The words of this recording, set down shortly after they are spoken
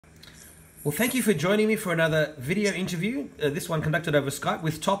Well, thank you for joining me for another video interview, this one conducted over Skype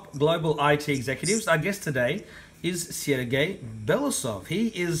with top global IT executives. Our guest today is Serguei Beloussov. He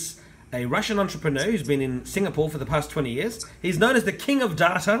is a Russian entrepreneur who's been in Singapore for the past 20 years. He's known as the King of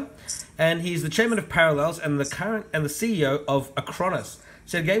Data, and he's the chairman of Parallels and the CEO of Acronis.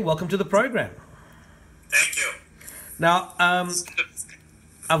 Sergei, welcome to the program. Thank you. Now,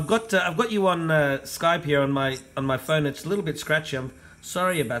 I've got you on Skype here on my phone. It's a little bit scratchy. I'm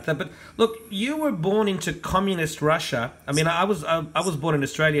sorry about that. But look, you were born into communist Russia. I mean, I was born in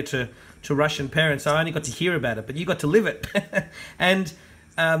Australia to Russian parents, so I only got to hear about it, but you got to live it. And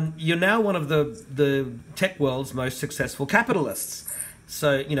you're now one of the tech world's most successful capitalists.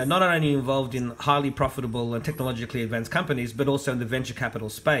 So, you know, not only involved in highly profitable and technologically advanced companies, but also in the venture capital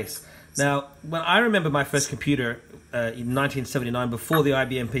space. Now, when I remember my first computer in 1979, before the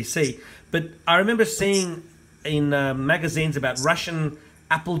IBM PC, but I remember seeing in magazines about Russian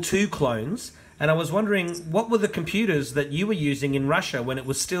Apple II clones, and I was wondering, what were the computers that you were using in Russia when it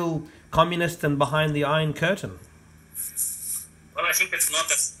was still communist and behind the Iron Curtain? Well, I think it's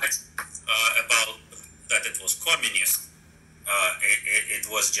not as much about that it was communist. It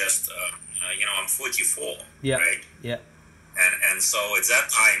was just, you know, I'm 44, yeah, right? Yeah. And so at that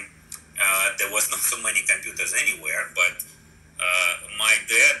time, there was not so many computers anywhere, but my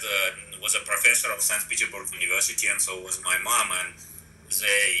dad was a professor of St. Petersburg University, and so was my mom, and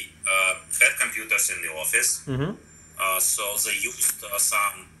they had computers in the office. Mm-hmm. So they used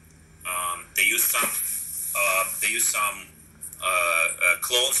some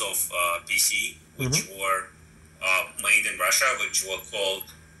clones of PC, which were made in Russia, which were called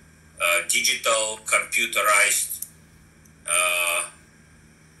digital computerized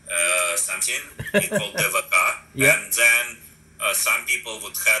something called DVK. Yeah. And then some people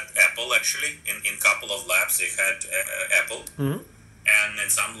would have Apple, actually. In a couple of labs, they had Apple. Mm-hmm. And in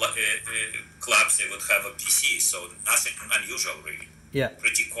some clubs, they would have a PC. So nothing unusual, really. Yeah.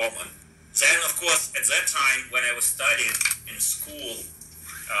 Pretty common. Then, of course, at that time, when I was studying in school,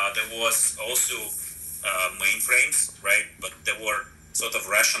 there was also mainframes, right? But there were sort of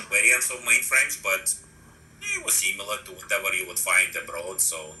Russian variants of mainframes, but it was similar to whatever you would find abroad.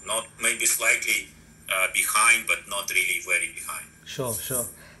 So not maybe slightly behind, but not really very behind. Sure, sure.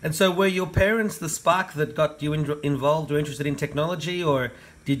 And so were your parents the spark that got you involved or interested in technology, or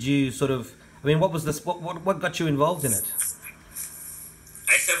did you sort of, I mean, what was this, what got you involved in it?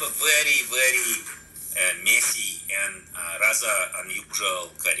 I have a very, very messy and rather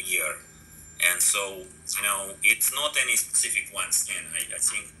unusual career. And so, you know, it's not any specific one thing. I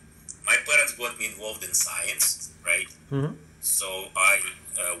think my parents got me involved in science, right? Mm-hmm. So I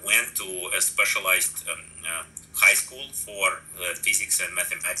went to a specialized high school for physics and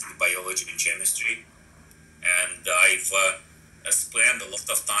mathematics, biology and chemistry. And I've spent a lot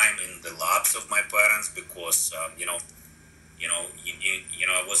of time in the labs of my parents because,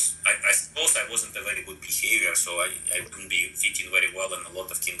 I suppose I wasn't a very good behavior, so I wouldn't be fitting very well in a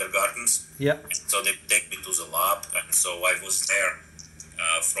lot of kindergartens. Yeah. So they take me to the lab, and so I was there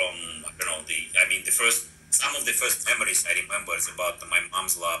from, some of the first memories I remember is about my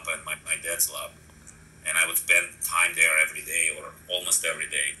mom's lab and my dad's lab. And I would spend time there every day or almost every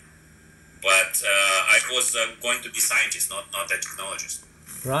day. But I was going to be a scientist, not a technologist.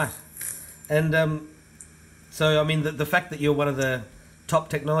 Right. And so, I mean, the fact that you're one of the top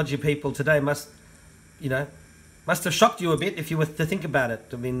technology people today must have shocked you a bit if you were to think about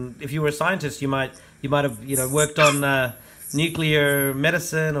it. I mean, if you were a scientist, you might have, worked on nuclear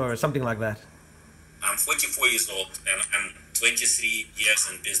medicine or something like that. I'm 44 years old, and I'm 23 years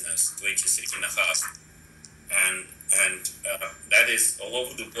in business, 23 and a half. And that is all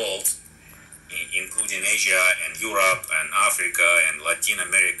over the world, including Asia and Europe and Africa and Latin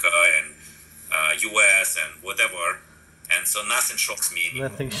America and US and whatever. And so nothing shocks me anymore.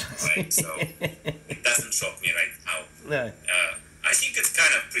 Nothing shocks right? me. So it doesn't shock me right now. No. I think it's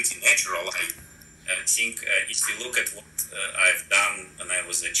kind of pretty natural. I think if you look at what I've done when I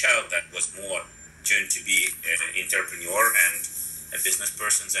was a child, that was more turned to be an entrepreneur and a business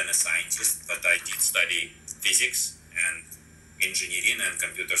person than a scientist. But I did study physics and engineering and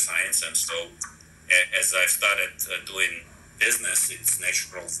computer science. And so as I started doing business, it's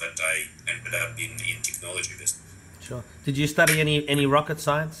natural that I ended up in technology business. Sure. Did you study any rocket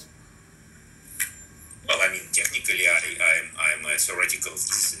science? Well, I mean, technically, I'm a theoretical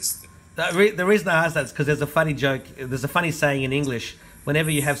physicist. The reason I ask that is because there's a funny joke. There's a funny saying in English.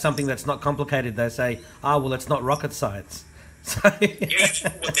 Whenever you have something that's not complicated, they say, well, it's not rocket science. So yeah, you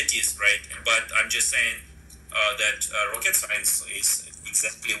know what it is, right? But I'm just saying that rocket science is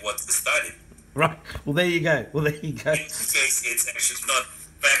exactly what we studied. Right. Well, there you go. In this case, it's actually not.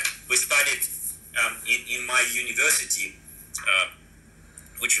 In fact, we studied in my university,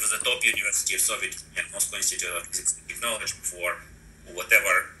 which was the top university of Soviet Union, Moscow Institute of Physics and Technology, for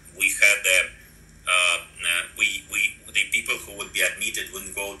whatever we had. The people who would be admitted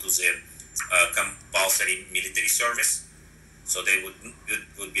wouldn't go to the compulsory military service, so they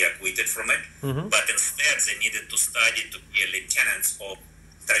would be acquitted from it. But instead, they needed to study to be lieutenants of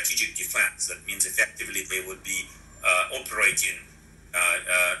strategic defense. That means effectively they would be operating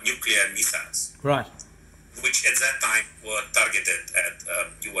nuclear missiles, right? Which at that time were targeted at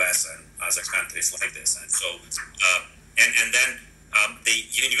U.S. and other countries like this. And so, and then the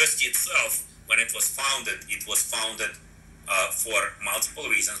university itself, when it was founded for multiple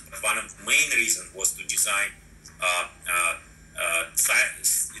reasons, but one of the main reasons was to design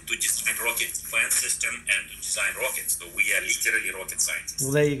rocket defense system and to design rockets. So we are literally rocket scientists.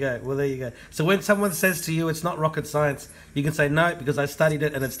 Well, there you go. So when someone says to you it's not rocket science, you can say no because I studied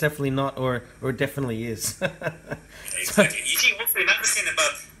it and it's definitely not, or it definitely is. Exactly. You see, also another thing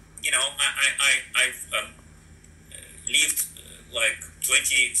about, I've lived like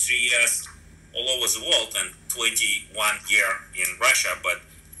 23 years all over the world and 21 year in Russia, but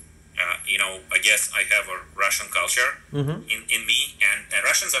I guess I have a Russian culture in me, and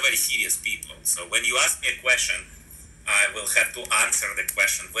Russians are very serious people. So when you ask me a question, I will have to answer the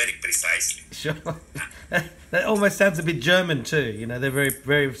question very precisely. Sure. That almost sounds a bit German too. They're very,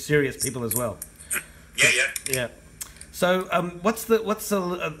 very serious people as well. Yeah. So, what's a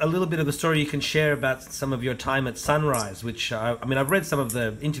little bit of the story you can share about some of your time at Sunrise? Which I've read some of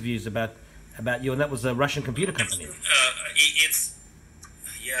the interviews about you, and that was a Russian computer company.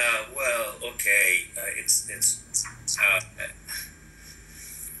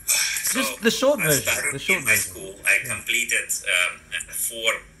 Just the short version. In high school, I completed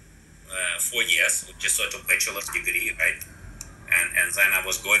 4 years, which is sort of bachelor's degree, right? And then I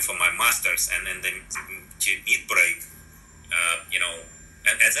was going for my master's, and in the mid-break,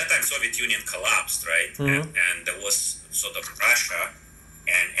 and at that time Soviet Union collapsed, right? And there was sort of Russia,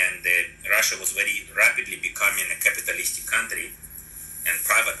 and Russia was very rapidly becoming a capitalistic country and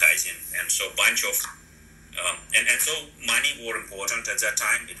privatizing, and so a bunch of and so money were important at that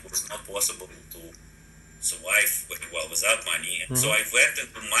time. It was not possible to survive very well without money, and so I went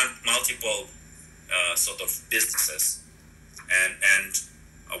into multiple sort of businesses, and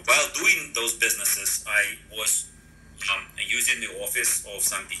while doing those businesses, I was using the office of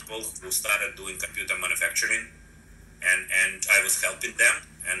some people who started doing computer manufacturing, and I was helping them,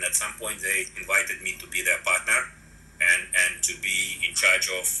 and at some point they invited me to be their partner and to be in charge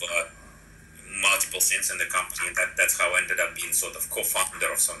of multiple things in the company, and that's how I ended up being sort of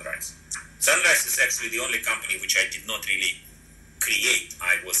co-founder of Sunrise. Sunrise is actually the only company which I did not really create.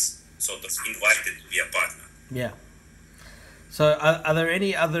 I was sort of invited to be a partner. Yeah. So are there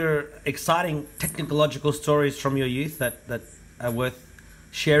any other exciting technological stories from your youth that are worth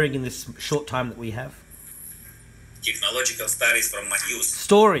sharing in this short time that we have? Technological stories from my youth.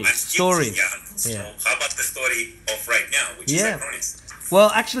 Stories. Young. So how about the story of right now, which is Acronis? Well,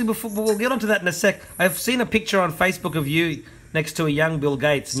 actually, we'll get onto that in a sec. I've seen a picture on Facebook of you next to a young Bill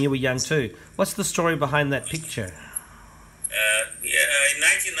Gates, and you were young too. What's the story behind that picture? In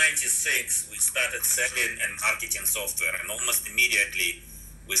 1996, we started selling and marketing software, and almost immediately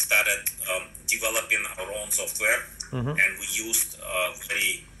we started developing our own software, and we used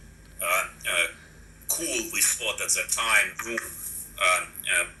very cool, we thought at the time, new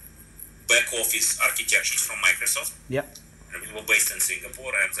back office architectures from Microsoft. Yeah. And we were based in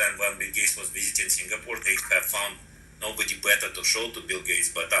Singapore, and then when Bill Gates was visiting Singapore, they have found nobody better to show to Bill Gates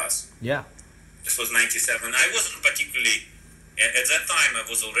but us. Yeah. This was 97. I wasn't particularly, at that time, I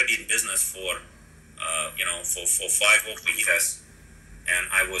was already in business for 5 over years, and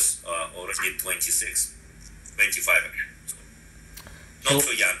I was already 25 actually. So not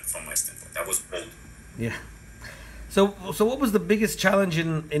so young from my standpoint. I was old. Yeah. So what was the biggest challenge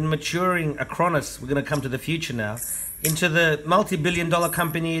in maturing Acronis? We're going to come to the future now, into the multi-billion-dollar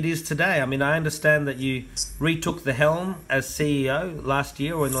company it is today. I mean, I understand that you retook the helm as CEO last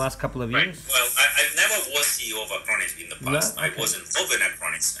year or in the last couple of years. Right. Well, I never was CEO of Acronis in the past. No? Okay. I was involved in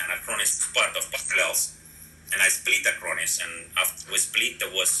Acronis, and Acronis was part of Parallels, and I split Acronis, and after we split,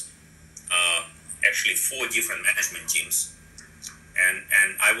 there was actually 4 different management teams.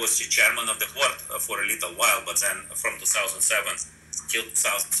 And I was the chairman of the board for a little while, but then from 2007 till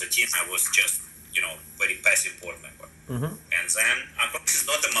 2013, I was just, very passive board member. And then Acronis is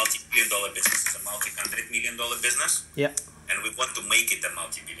not a multi-billion-dollar business; it's a multi-hundred-million-dollar business. Yeah. And we want to make it a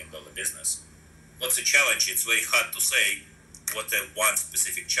multi-billion-dollar business. What's the challenge? It's very hard to say what one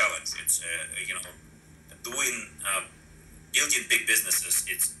specific challenge. It's building big businesses.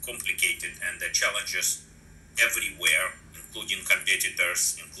 It's completely challenges everywhere, including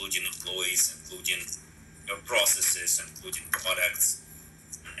competitors, including employees, including processes, including products.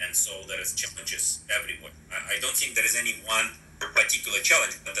 And so there is challenges everywhere. I don't think there is any one particular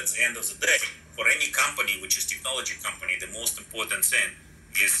challenge, but at the end of the day, for any company which is technology company, the most important thing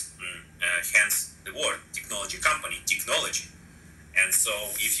is, hence the word technology company, technology. And so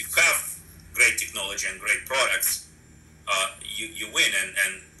if you have great technology and great products, you win.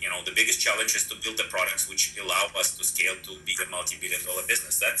 And the biggest challenge is to build the products which allow us to scale to be a multi-billion-dollar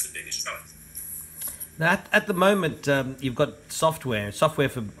business. That's the biggest challenge. Now, at the moment, you've got software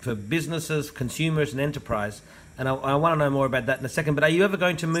for businesses, consumers, and enterprise. And I want to know more about that in a second. But are you ever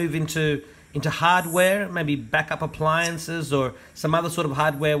going to move into hardware, maybe backup appliances or some other sort of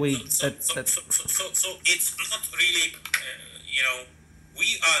hardware? So it's not really,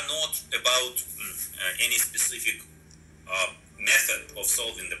 we are not about any specific method of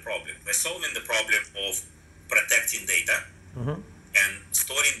solving the problem. We're solving the problem of protecting data and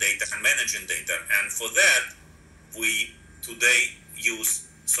storing data and managing data. And for that, we today use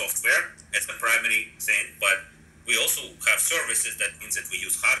software as the primary thing, but we also have services. That means that we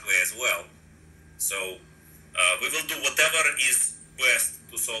use hardware as well. So we will do whatever is best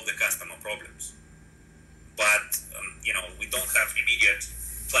to solve the customer problems. But, we don't have immediate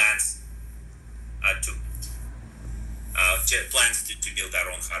plans to build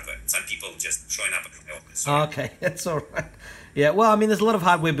our own hardware. Some people just showing up at the office. Okay, that's all right. Yeah, well, I mean, there's a lot of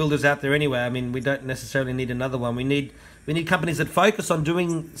hardware builders out there anyway. I mean, we don't necessarily need another one. We need companies that focus on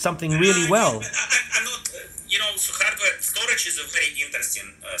doing something really well. I'm not, so hardware storage is a very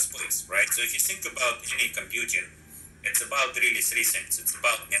interesting space, right? So if you think about any computing, it's about really three things. It's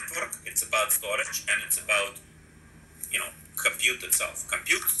about network, it's about storage, and it's about, compute itself.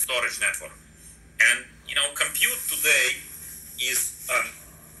 Compute, storage, network. And, compute today is,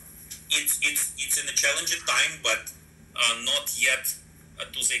 it's in a challenging time, but not yet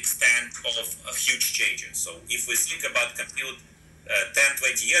to the extent of huge changes. So if we think about compute 10,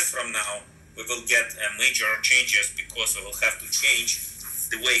 20 years from now, we will get major changes because we will have to change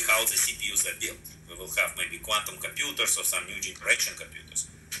the way how the CPUs are built. We will have maybe quantum computers or some new generation computers.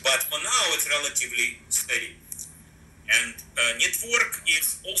 But for now, it's relatively steady. And network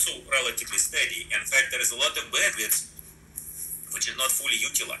is also relatively steady. In fact, there is a lot of bandwidth which is not fully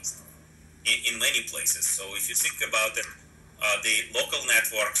utilized in many places. So if you think about it, the local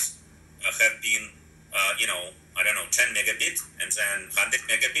networks have been, 10 megabit, and then 100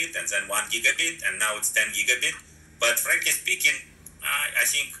 megabit, and then 1 gigabit, and now it's 10 gigabit. But frankly speaking, I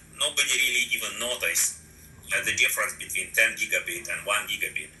think nobody really even noticed the difference between 10 gigabit and 1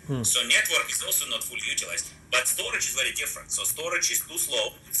 gigabit. So network is also not fully utilized. But storage is very different. So storage is too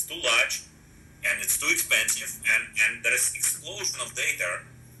slow, it's too large, and it's too expensive, and there is explosion of data.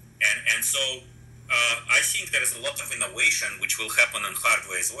 And so I think there is a lot of innovation which will happen on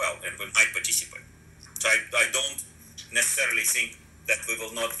hardware as well, and we might participate. So I don't necessarily think that we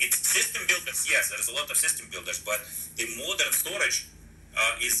will not. It's system builders, yes, there is a lot of system builders, but the modern storage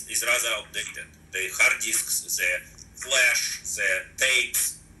is rather outdated. The hard disks, the flash, the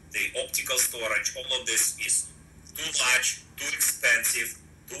tapes, the optical storage, all of this is too large, too expensive,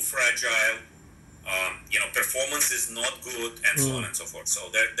 too fragile. Performance is not good, and so on and so forth. So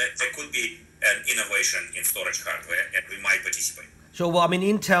there could be an innovation in storage hardware, and we might participate. Sure. Well, I mean,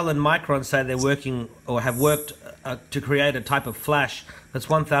 Intel and Micron say they're working or have worked to create a type of flash that's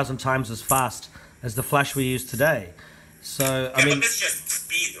 1,000 times as fast as the flash we use today. So, I mean, but that's just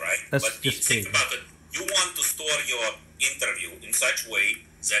speed, right? That's but just speed. Think about it. You want to store your interview in such a way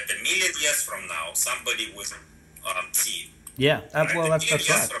that a million years from now, somebody will see it. Yeah. Right? Well, that's years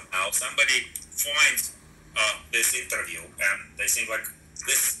right. from now, somebody finds this interview and they think like,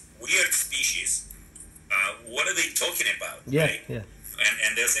 this weird species, what are they talking about? Yeah, right? yeah.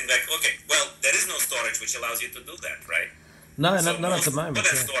 And they'll think like, okay, well, there is no storage which allows you to do that, right? No, So not at the moment.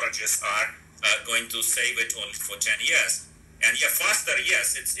 Modern Yeah. storages are going to save it only for 10 years. And yeah, faster,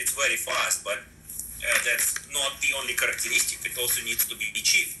 yes, it's very fast, but that's not the only characteristic. It also needs to be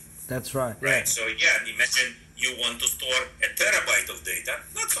cheap. That's right. Right. Yeah. So yeah, imagine you want to store a terabyte of data.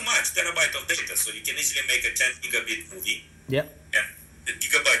 Not so much, terabyte of data. So you can easily make a 10 gigabit movie. Yeah. And the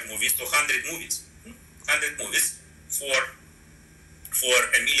gigabyte movies to 100 movies. 100 movies for a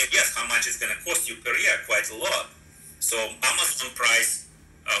million years. How much is going to cost you per year? Quite a lot. So Amazon price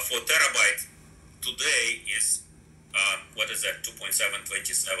for terabyte today is, what is that,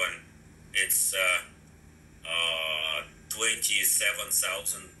 2.727? It's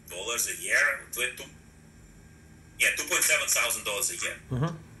 $27,000 a year. $2,700 a year.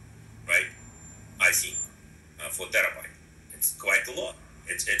 Right? I think for terabyte. It's quite a lot.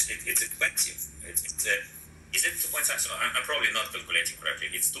 It's expensive. Is it 2.7? So I'm probably not calculating correctly.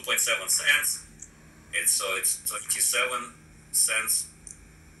 It's 2.7 cents. It's 27 cents,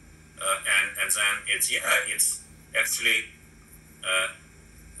 and then it's actually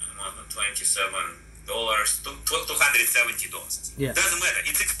 $27, $270. Yeah. Doesn't matter.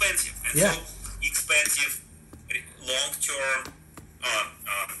 It's expensive, and so expensive, long term.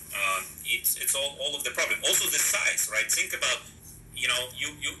 It's all of the problem. Also the size, right? Think about, you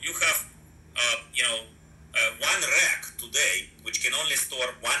have one rack today which can only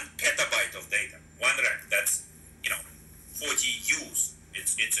store 1 petabyte of data. One rack, that's 40 U's.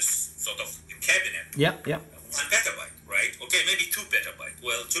 It's a sort of a cabinet. Yeah. 1 petabyte, right? Okay, maybe 2 petabyte.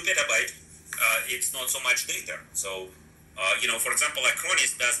 Well, 2 petabyte, it's not so much data. So, for example,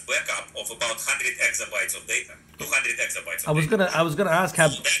 Acronis does backup of about 100 exabytes of data, 200 exabytes of data. I was gonna ask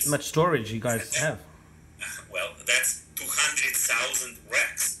how much storage you guys have. Well, that's 200,000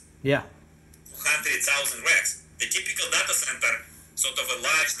 racks. Yeah. 200,000 racks. The typical data center, sort of a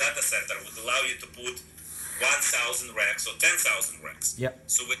large data center, would allow you to put 1,000 racks or 10,000 racks. Yeah.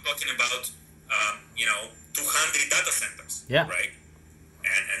 So we're talking about 200 data centers. Yeah. Right.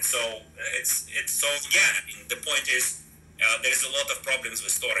 And so it's so yeah. I mean, the point is there's a lot of problems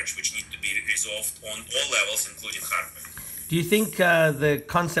with storage which need to be resolved on all levels, including hardware. Do you think the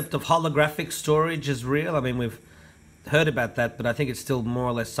concept of holographic storage is real? I mean, we've heard about that, but I think it's still more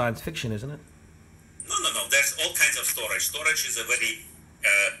or less science fiction, isn't it? No. There's all kinds of storage. Storage is a very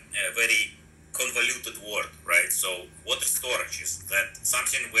convoluted word, right? So what is storage? Is that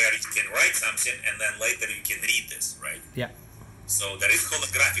something where you can write something and then later you can read this, right? Yeah. So there is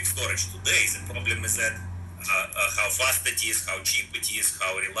holographic storage today. The problem is that how fast it is, how cheap it is,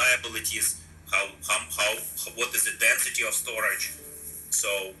 how reliable it is, how what is the density of storage.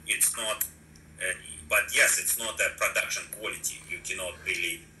 So it's not, but yes, it's not a production quality. You cannot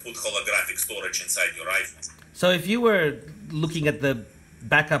really put holographic storage inside your iPhone. So if you were looking at the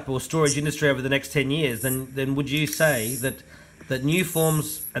backup or storage industry over the next 10 years, then would you say that new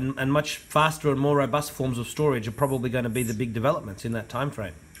forms and much faster and more robust forms of storage are probably going to be the big developments in that time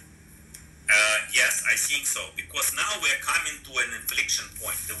frame? Yes, I think so, because now we're coming to an inflection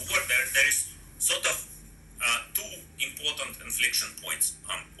point. There is sort of two important inflection points,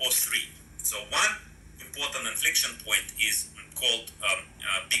 or three. So one important inflection point is called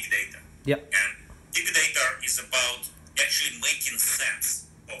big data. Yep. And big data is about actually making sense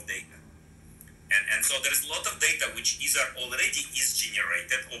of data. And so there's a lot of data which either already is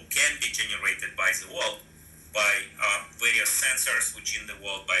generated or can be generated by the world, by various sensors which in the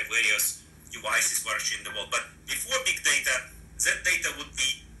world, by various devices which in the world. But before big data, that data would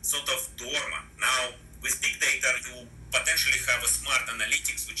be sort of dormant. Now, with big data, you potentially have a smart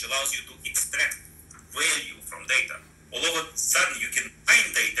analytics which allows you to extract value from data. All of a sudden, you can mine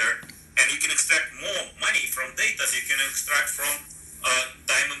data and you can extract more money from data than you can extract from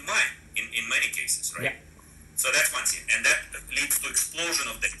diamond mine in many cases, right? Yeah. So that's one thing. And that leads to explosion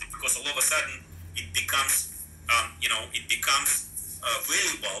of data because all of a sudden it becomes,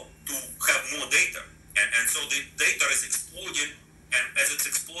 valuable to have more data. And so the data is exploding, and as it's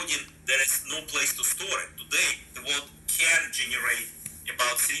exploding, there is no place to store it. Today, the world can generate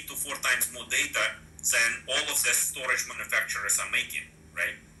about 3 to 4 times more data than all of the storage manufacturers are making,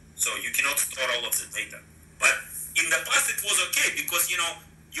 right? So you cannot store all of the data. But in the past, it was okay because, you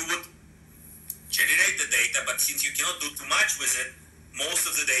would generate the data, but since you cannot do too much with it, most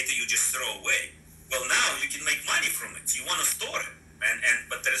of the data you just throw away. Well, now you can make money from it. You want to store it,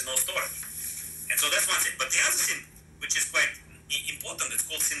 but there is no storage. And so that's one thing. But the other thing, which is quite important, it's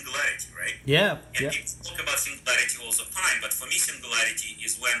called singularity, right? Yeah. And people talk about singularity all the time, but for me, singularity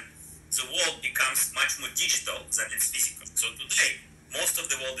is when the world becomes much more digital than it's physical. So today, most of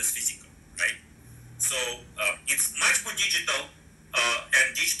the world is physical, right? So it's much more digital,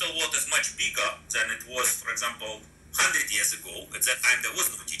 and digital world is much bigger than it was, for example, 100 years ago. At that time, there was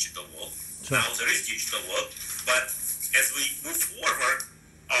no digital world. Sure. Now there is digital world, but as we move forward,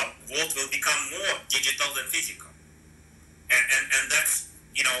 world will become more digital than physical, and that's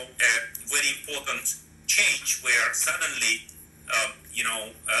a very important change where suddenly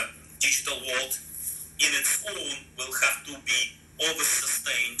digital world in its own will have to be always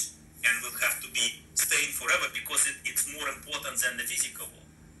sustained and will have to be staying forever because it's more important than the physical world.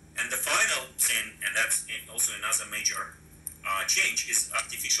 And the final thing, and that's also another major change, is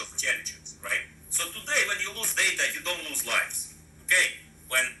artificial intelligence, right? So today, when you lose data, you don't lose lives, okay?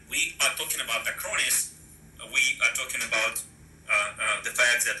 When we are talking about Acronis, we are talking about the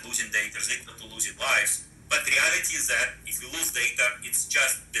fact that losing data is equal to losing lives, but the reality is that if you lose data, it's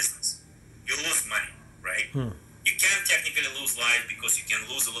just business. You lose money, right? You can technically lose life because you can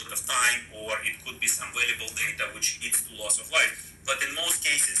lose a lot of time, or it could be some valuable data which leads to loss of life. But in most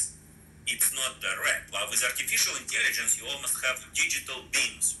cases, it's not direct. Well, with artificial intelligence, you almost have digital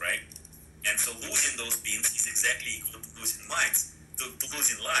beams, right? And so losing those beams is exactly equal to losing minds, to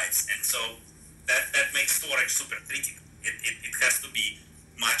losing lives. And so that makes storage super critical. It has to be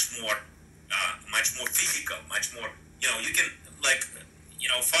much more physical, much more, you can, like,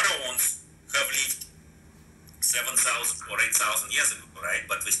 pharaohs have lived 7,000 or 8,000 years ago, right?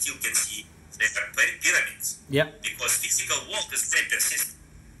 But we still can see their pyramids. Yeah. Because physical world is very persistent.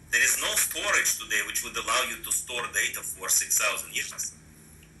 There is no storage today which would allow you to store data for 6,000 years.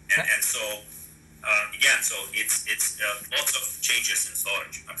 And so, again, so it's lots of changes in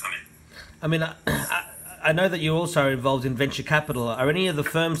storage are coming. I mean, I know that you're also involved in venture capital. Are any of the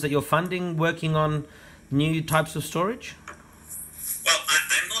firms that you're funding working on new types of storage? Well,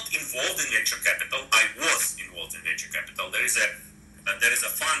 I'm not involved in venture capital. I was involved in venture capital. There is a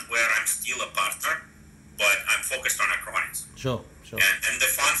fund where I'm still a partner, but I'm focused on Acronis. Sure. And the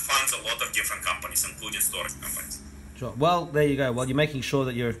fund funds a lot of different companies, including storage companies. Sure. Well, there you go. Well, you're making sure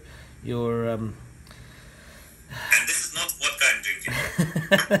that you're And this is not vodka I'm drinking.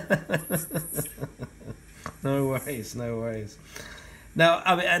 No worries. Now,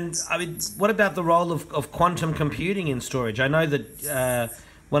 I mean, what about the role of quantum computing in storage? I know that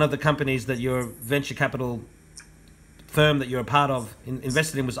one of the companies that your venture capital firm that you're a part of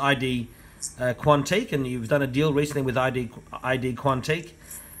invested in was ID Quantique, and you've done a deal recently with ID Quantique.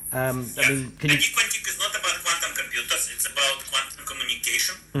 I mean, can you? ID Quantique is not about quantum computers. It's about quantum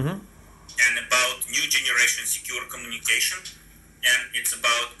communication and about new generation secure communication, and it's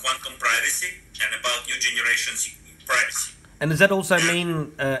about quantum privacy and about new generation privacy. And does that also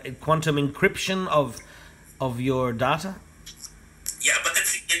mean quantum encryption of your data? Yeah, but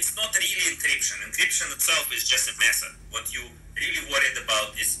it's not really encryption. Encryption itself is just a method. What you really worried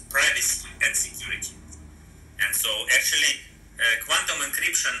about is privacy and security. And so actually, quantum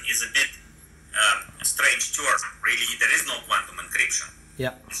encryption is a bit strange term. Really, there is no quantum encryption.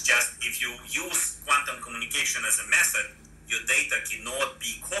 Yeah. It's just if you use quantum communication as a method, your data cannot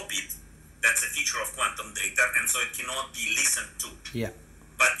be copied. That's a feature of quantum data, and so it cannot be listened to. Yeah.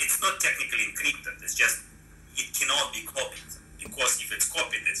 But it's not technically encrypted. It's just it cannot be copied, because if it's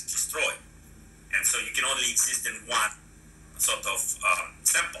copied, it's destroyed. And so you can only exist in one sort of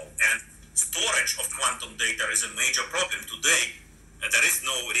sample. And storage of quantum data is a major problem today. There is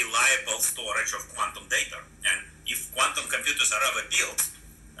no reliable storage of quantum data. And if quantum computers are ever built,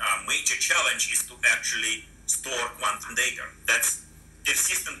 major challenge is to actually store quantum data. That's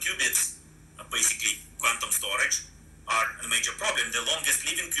persistent qubits, basically quantum storage, are a major problem. The longest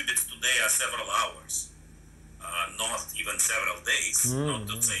living qubits today are several hours, not even several days, not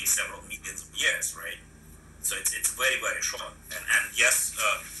to say several millions of years, right? So it's very, very short. And yes,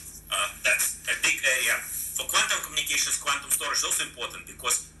 that's a big area. For quantum communications, quantum storage is also important,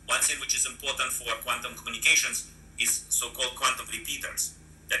 because one thing which is important for quantum communications is so-called quantum repeaters.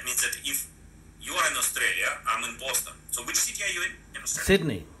 That means that if you are in Australia, I'm in Boston. So which city are you in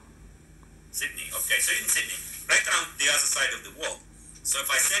Australia? Sydney, okay. So in Sydney, right around the other side of the world. So if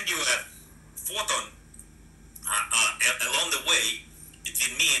I send you a photon along the way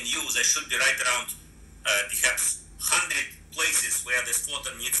between me and you, there should be right around perhaps 100 places where this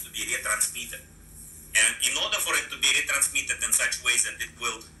photon needs to be retransmitted. And in order for it to be retransmitted in such ways that it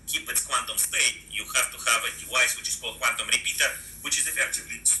will keep its quantum state, you have to have a device which is called quantum repeater, which is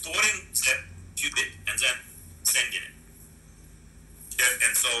effectively storing that qubit and then sending it.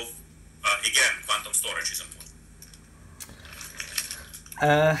 And so, again, quantum storage is important.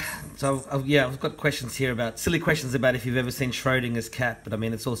 Yeah, I've got questions here about silly questions about if you've ever seen Schrodinger's cat, but I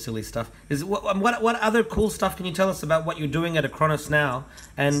mean it's all silly stuff. What other cool stuff can you tell us about what you're doing at Acronis now,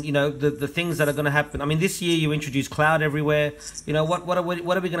 and the things that are going to happen? I mean, this year you introduced cloud everywhere. What are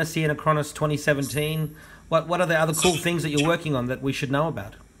we going to see in Acronis 2017? What are the other cool things that you're working on that we should know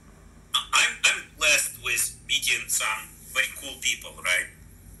about? I'm blessed with meeting some very cool people, right?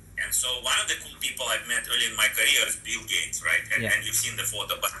 And so one of the cool people I've met early in my career is Bill Gates, right? And you've seen the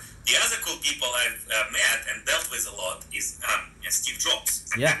photo. But the other cool people I've met and dealt with a lot is Steve Jobs.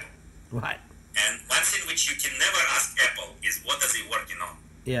 Yeah, Apple. Right. And one thing which you can never ask Apple is, what is he working on?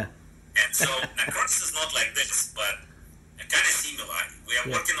 Yeah. And so Acronis is not like this, but kind of similar. We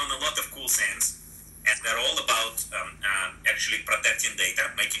are working on a lot of cool things, and they're all about actually protecting data,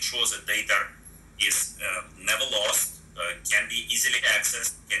 making sure that data is never lost, can be easily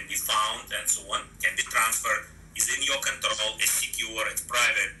accessed, can be found, and so on, can be transferred, is in your control, is secure, it's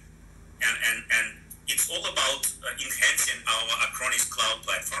private, and it's all about enhancing our Acronis cloud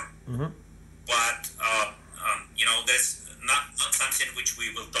platform. But there's not something which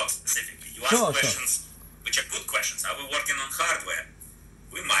we will talk specifically. You ask Sure. questions which are good questions. Are we working on hardware?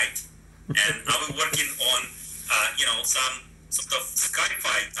 We might. And are we working on, some sort of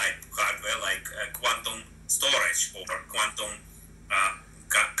Sci-Fi type hardware like quantum storage or quantum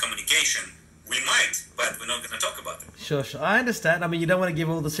communication? We might, but we're not going to talk about it. Sure. I understand. I mean, you don't want to give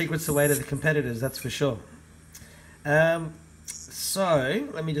all the secrets away to the competitors, that's for sure. So,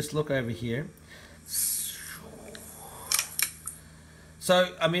 let me just look over here.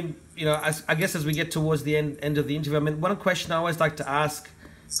 So, I mean, I guess as we get towards the end of the interview, I mean, one question I always like to ask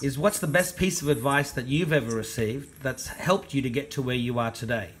is, what's the best piece of advice that you've ever received that's helped you to get to where you are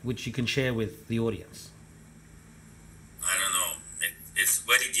today, which you can share with the audience? I don't know. It's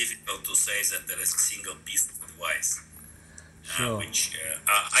very difficult to say that there is a single piece of advice. Sure. Which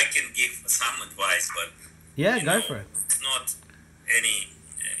I can give some advice, but go for it. It's not any,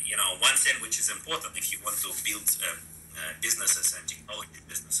 one thing which is important if you want to build businesses and technology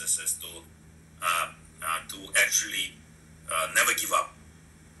businesses is to actually never give up.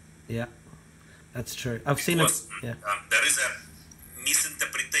 Yeah, that's true. I've seen it. Yeah. There is a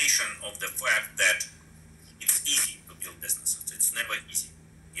misinterpretation of the fact that it's easy to build businesses. It's never easy.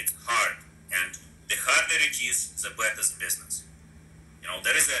 It's hard, and the harder it is, the better the business.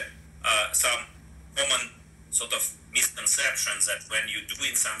 There is some common sort of misconceptions that when you're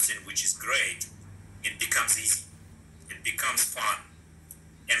doing something which is great, it becomes easy. It becomes fun.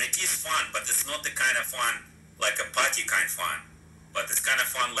 And it is fun, but it's not the kind of fun like a party kind of fun. But it's kind of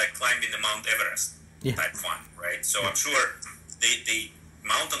fun like climbing the Mount Everest type fun, right? So I'm sure the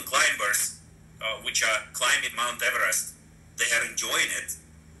mountain climbers which are climbing Mount Everest, they are enjoying it.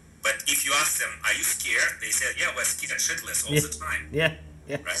 But if you ask them, are you scared? They say, yeah, we're scared shitless all the time. Yeah.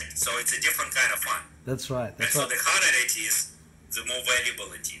 Right? So it's a different kind of fun. That's right. So the harder it is, the more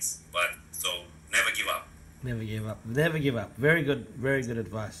valuable it is. But so never give up. Never give up. Never give up. Very good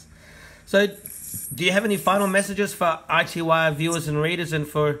advice. So, do you have any final messages for iTWire viewers and readers and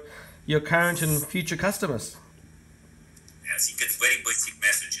for your current and future customers? I think it's very basic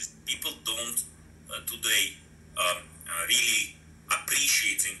messages. People don't today really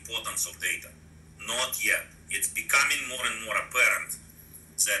appreciate the importance of data. Not yet. It's becoming more and more apparent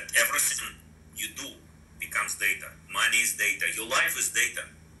that everything you do becomes data. Money is data. Your life is data.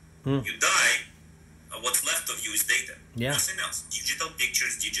 You die, what's left of you is data. Nothing else. Digital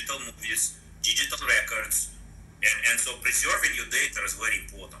pictures, digital movies, digital records. And so preserving your data is very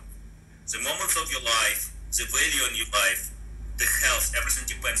important. The moments of your life, the value in your life, the health, everything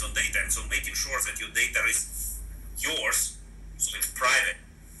depends on data. And so making sure that your data is yours, so it's private,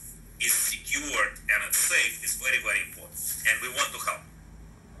 is secured, and it's safe is very, very important. And we want to help.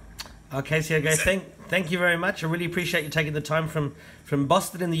 Okay, Sergei, thank you very much. I really appreciate you taking the time from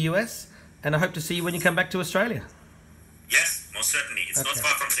Boston in the US, and I hope to see you when you come back to Australia. Yes, most certainly. It's not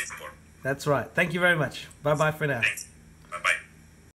far from Singapore. That's right. Thank you very much. Bye-bye for now. Thanks.